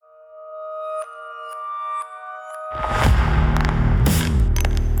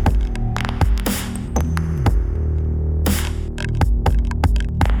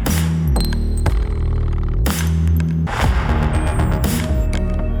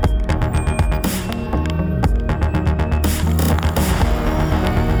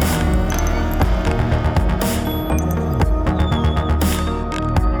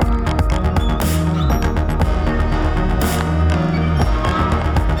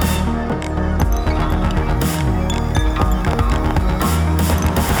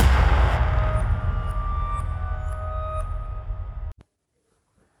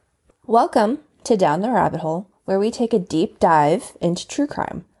Welcome to Down the Rabbit Hole, where we take a deep dive into true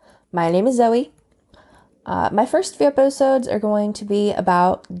crime. My name is Zoe. My first few episodes are going to be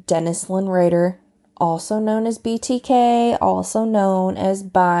about Dennis Lynn Rader, also known as BTK, also known as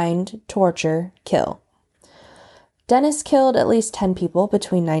Bind, Torture, Kill. Dennis killed at least 10 people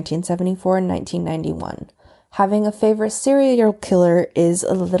between 1974 and 1991. Having a favorite serial killer is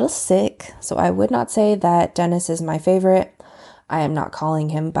a little sick, so I would not say that Dennis is my favorite. I am not calling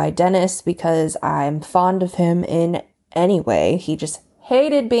him by Dennis because I'm fond of him in any way. He just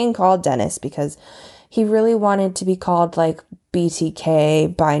hated being called Dennis because he really wanted to be called like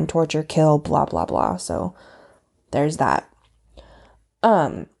BTK, Bind, Torture, Kill, blah, blah, blah. So there's that.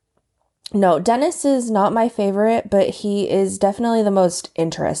 No, Dennis is not my favorite, but he is definitely the most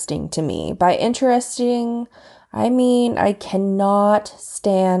interesting to me. By interesting, I mean I cannot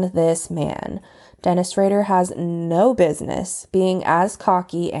stand this man. Dennis Rader has no business being as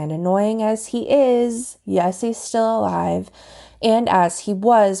cocky and annoying as he is. Yes, he's still alive, and as he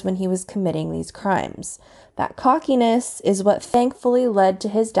was when he was committing these crimes. That cockiness is what thankfully led to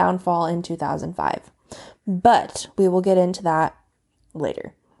his downfall in 2005. But we will get into that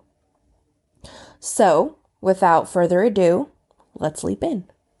later. So, without further ado, let's leap in.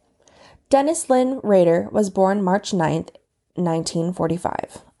 Dennis Lynn Rader was born March 9th,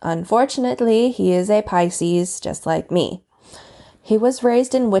 1945. Unfortunately, he is a Pisces, just like me. He was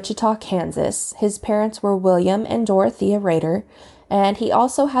raised in Wichita, Kansas. His parents were William and Dorothea Rader, and he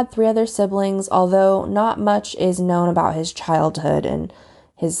also had 3 other siblings, although not much is known about his childhood and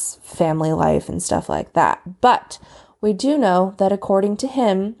his family life and stuff like that. But we do know that according to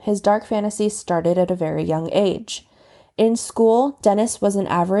him, his dark fantasies started at a very young age. In school, Dennis was an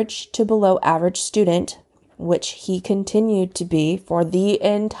average to below average student, which he continued to be for the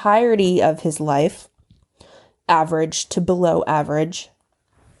entirety of his life. Average to below average.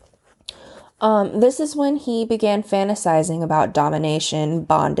 This is when he began fantasizing about domination,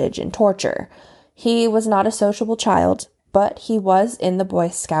 bondage, and torture. He was not a sociable child, but he was in the Boy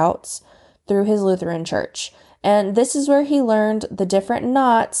Scouts through his Lutheran church. And this is where he learned the different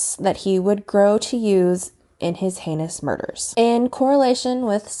knots that he would grow to use in his heinous murders. In correlation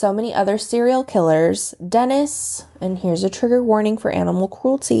with so many other serial killers, Dennis, and here's a trigger warning for animal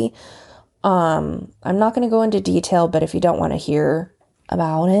cruelty. I'm not going to go into detail, but if you don't want to hear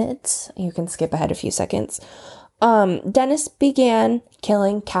about it, you can skip ahead a few seconds. Dennis began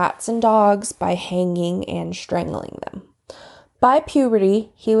killing cats and dogs by hanging and strangling them. By puberty,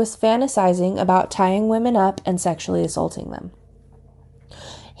 he was fantasizing about tying women up and sexually assaulting them.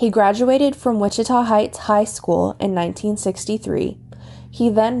 He graduated from Wichita Heights High School in 1963. He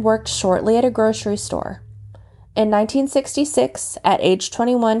then worked shortly at a grocery store. In 1966, at age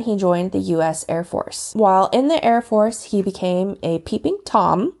 21, he joined the U.S. Air Force. While in the Air Force, he became a peeping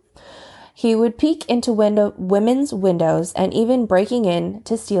Tom. He would peek into women's windows and even breaking in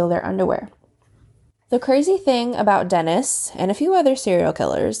to steal their underwear. The crazy thing about Dennis and a few other serial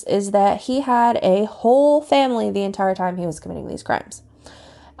killers is that he had a whole family the entire time he was committing these crimes.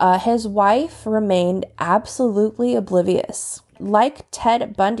 His wife remained absolutely oblivious, like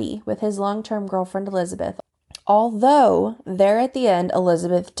Ted Bundy with his long-term girlfriend Elizabeth. Although, there at the end,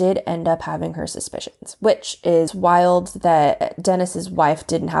 Elizabeth did end up having her suspicions, which is wild that Dennis's wife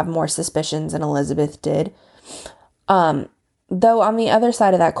didn't have more suspicions than Elizabeth did. Though on the other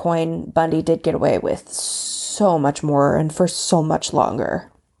side of that coin, Bundy did get away with so much more and for so much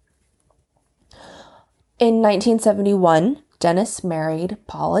longer. In 1971, Dennis married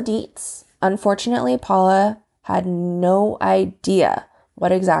Paula Dietz. Unfortunately, Paula had no idea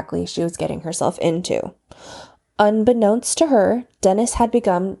what exactly she was getting herself into. Unbeknownst to her, Dennis had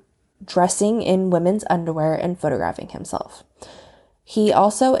begun dressing in women's underwear and photographing himself. He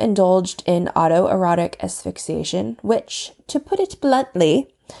also indulged in autoerotic asphyxiation, which, to put it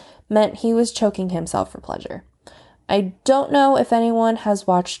bluntly, meant he was choking himself for pleasure. I don't know if anyone has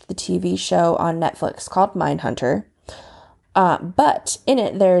watched the TV show on Netflix called Mindhunter, but in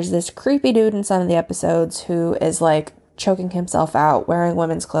it there's this creepy dude in some of the episodes who is like choking himself out, wearing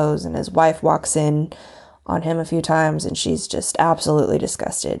women's clothes, and his wife walks in on him a few times and she's just absolutely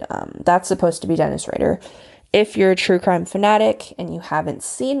disgusted. That's supposed to be Dennis Rader. If you're a true crime fanatic and you haven't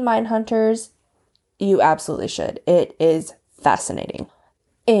seen Mindhunters, you absolutely should. It is fascinating.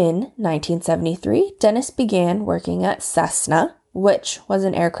 In 1973, Dennis began working at Cessna, which was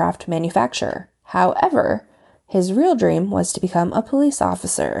an aircraft manufacturer. However, his real dream was to become a police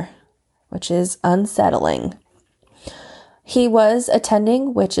officer, which is unsettling. He was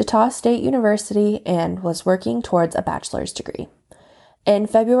attending Wichita State University and was working towards a bachelor's degree. In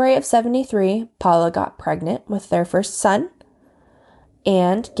February of 73, Paula got pregnant with their first son.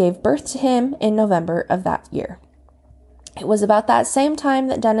 and gave birth to him in November of that year. It was about that same time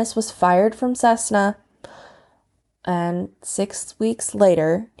that Dennis was fired from Cessna, and 6 weeks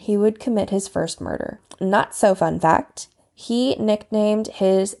later, he would commit his first murder. Not so fun fact, he nicknamed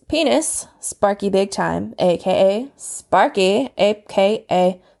his penis Sparky Big Time, aka Sparky,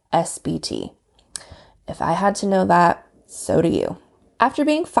 aka SBT. If I had to know that, so do you. After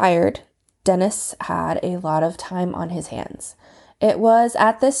being fired, Dennis had a lot of time on his hands. It was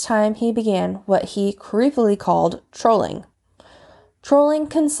at this time he began what he creepily called trolling. Trolling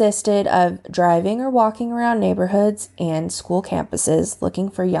consisted of driving or walking around neighborhoods and school campuses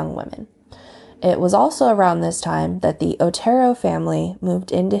looking for young women. It was also around this time that the Otero family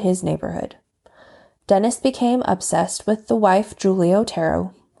moved into his neighborhood. Dennis became obsessed with the wife, Julie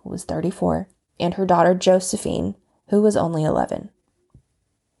Otero, who was 34, and her daughter, Josephine, who was only 11.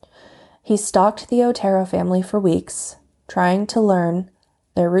 He stalked the Otero family for weeks, trying to learn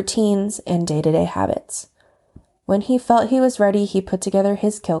their routines and day-to-day habits. When he felt he was ready, he put together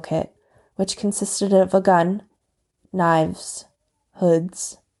his kill kit, which consisted of a gun, knives,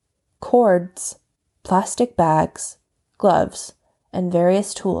 hoods, cords, plastic bags, gloves, and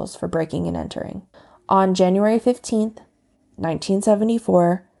various tools for breaking and entering. On January 15th,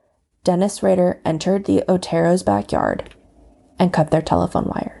 1974, Dennis Rader entered the Otero's backyard and cut their telephone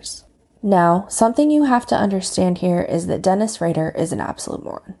wires. Now, something you have to understand here is that Dennis Rader is an absolute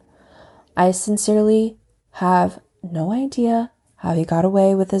moron. I sincerely have no idea how he got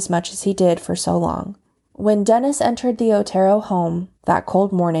away with as much as he did for so long. When Dennis entered the Otero home that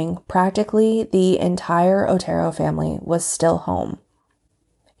cold morning, practically the entire Otero family was still home.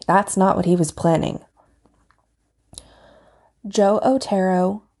 That's not what he was planning. Joe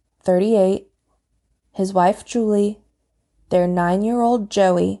Otero, 38, his wife Julie, their 9-year-old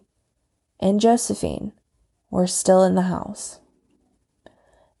Joey, and Josephine were still in the house.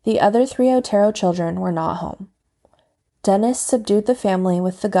 The other 3 Otero children were not home. Dennis subdued the family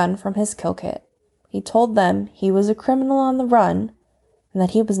with the gun from his kill kit. He told them he was a criminal on the run and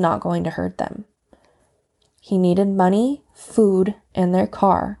that he was not going to hurt them. He needed money, food, and their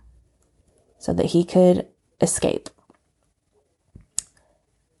car so that he could escape.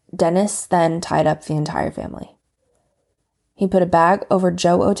 Dennis then tied up the entire family. He put a bag over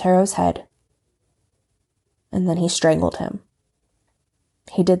Joe Otero's head, and then he strangled him.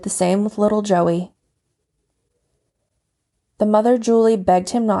 He did the same with little Joey. The mother, Julie,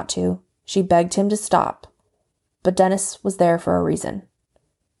 begged him not to. She begged him to stop, but Dennis was there for a reason.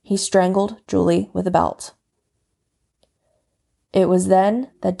 He strangled Julie with a belt. It was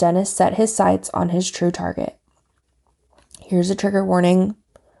then that Dennis set his sights on his true target. Here's a trigger warning.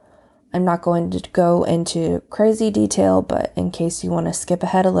 I'm not going to go into crazy detail, but in case you want to skip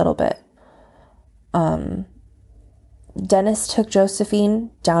ahead a little bit. Dennis took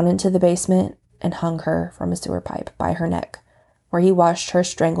Josephine down into the basement and hung her from a sewer pipe by her neck, where he watched her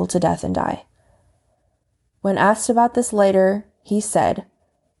strangled to death and die. When asked about this later, he said,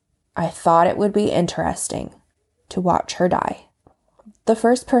 "I thought it would be interesting to watch her die." The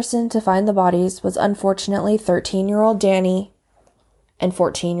first person to find the bodies was unfortunately 13-year-old Danny and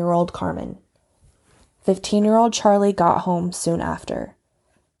 14-year-old Carmen. 15-year-old Charlie got home soon after.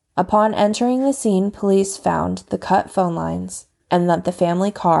 Upon entering the scene, police found the cut phone lines and that the family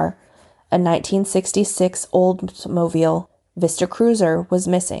car, a 1966 Oldsmobile Vista Cruiser, was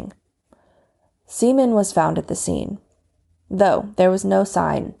missing. Semen was found at the scene, though there was no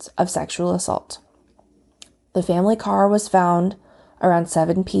signs of sexual assault. The family car was found around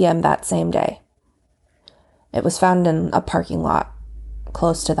 7 p.m. that same day. It was found in a parking lot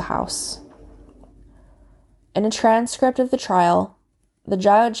close to the house. In a transcript of the trial, the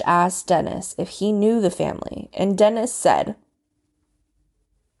judge asked Dennis if he knew the family, and Dennis said,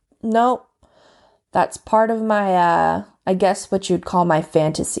 "Nope, that's part of my, I guess what you'd call my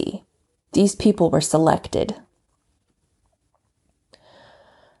fantasy. These people were selected."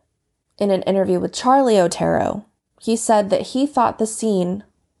 In an interview with Charlie Otero, he said that he thought the scene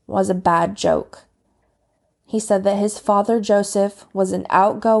was a bad joke. He said that his father, Joseph, was an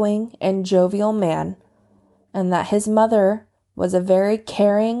outgoing and jovial man, and that his mother was a very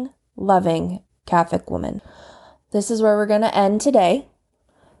caring, loving Catholic woman. This is where we're going to end today.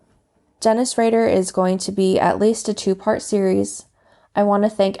 Dennis Rader is going to be at least a 2-part series. I want to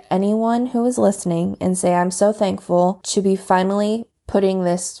thank anyone who is listening and say I'm so thankful to be finally putting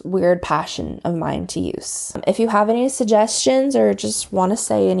this weird passion of mine to use. If you have any suggestions or just want to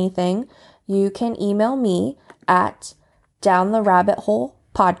say anything, you can email me at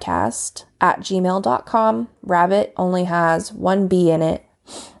downtherabbitholepodcast@gmail.com. Rabbit only has 1 B in it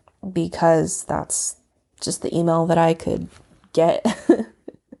because that's just the email that I could get.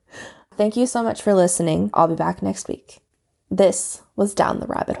 Thank you so much for listening. I'll be back next week. This was Down the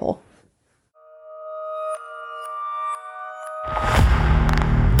Rabbit Hole.